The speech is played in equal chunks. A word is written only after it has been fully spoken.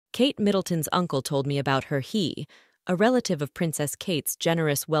Kate Middleton's uncle told me about her. He, a relative of Princess Kate's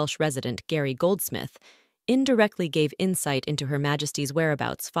generous Welsh resident Gary Goldsmith, indirectly gave insight into Her Majesty's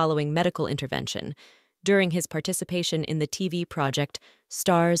whereabouts following medical intervention during his participation in the TV project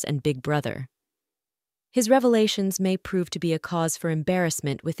Stars and Big Brother. His revelations may prove to be a cause for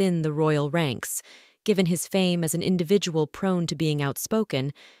embarrassment within the royal ranks, given his fame as an individual prone to being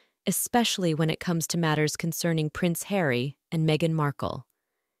outspoken, especially when it comes to matters concerning Prince Harry and Meghan Markle.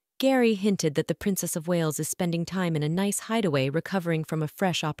 Gary hinted that the Princess of Wales is spending time in a nice hideaway recovering from a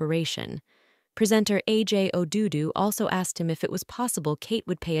fresh operation. Presenter AJ Odudu also asked him if it was possible Kate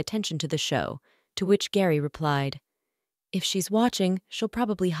would pay attention to the show, to which Gary replied, "If she's watching, she'll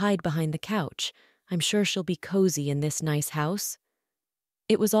probably hide behind the couch. I'm sure she'll be cozy in this nice house."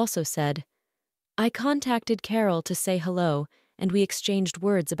 It was also said, "I contacted Carol to say hello, and we exchanged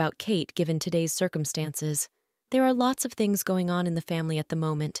words about Kate given today's circumstances. There are lots of things going on in the family at the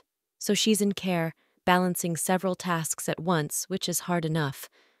moment, so she's in care, balancing several tasks at once, which is hard enough.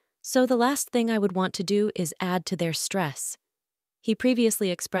 So the last thing I would want to do is add to their stress." He previously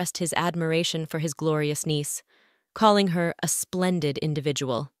expressed his admiration for his glorious niece, calling her a splendid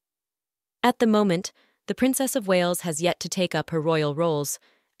individual. At the moment, the Princess of Wales has yet to take up her royal roles,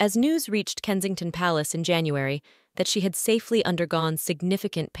 as news reached Kensington Palace in January that she had safely undergone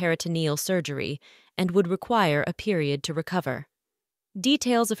significant peritoneal surgery and would require a period to recover.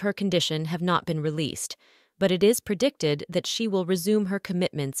 Details of her condition have not been released, but it is predicted that she will resume her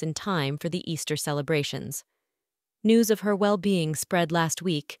commitments in time for the Easter celebrations. News of her well-being spread last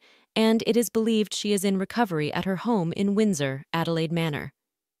week, and it is believed she is in recovery at her home in Windsor, Adelaide Manor.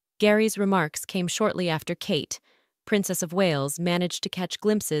 Gary's remarks came shortly after Kate, Princess of Wales, managed to catch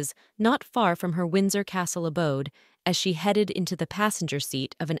glimpses not far from her Windsor Castle abode as she headed into the passenger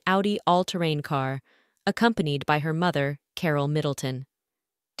seat of an Audi all-terrain car, accompanied by her mother, Carol Middleton.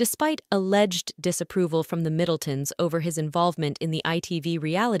 Despite alleged disapproval from the Middletons over his involvement in the ITV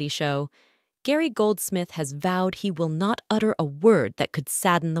reality show, Gary Goldsmith has vowed he will not utter a word that could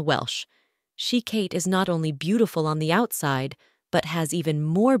sadden the Welsh. Kate is not only beautiful on the outside, but has even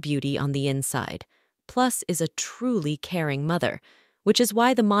more beauty on the inside, plus is a truly caring mother, which is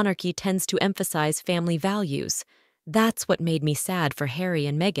why the monarchy tends to emphasize family values. That's what made me sad for Harry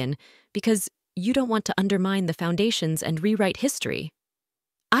and Meghan, because you don't want to undermine the foundations and rewrite history.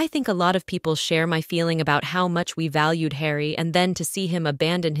 I think a lot of people share my feeling about how much we valued Harry, and then to see him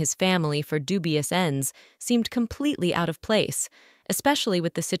abandon his family for dubious ends seemed completely out of place, especially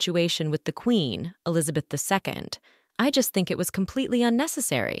with the situation with the Queen, Elizabeth II. I just think it was completely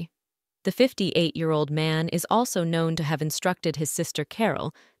unnecessary. The 58-year-old man is also known to have instructed his sister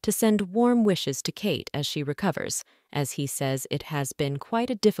Carol to send warm wishes to Kate as she recovers, as he says it has been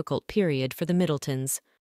quite a difficult period for the Middletons.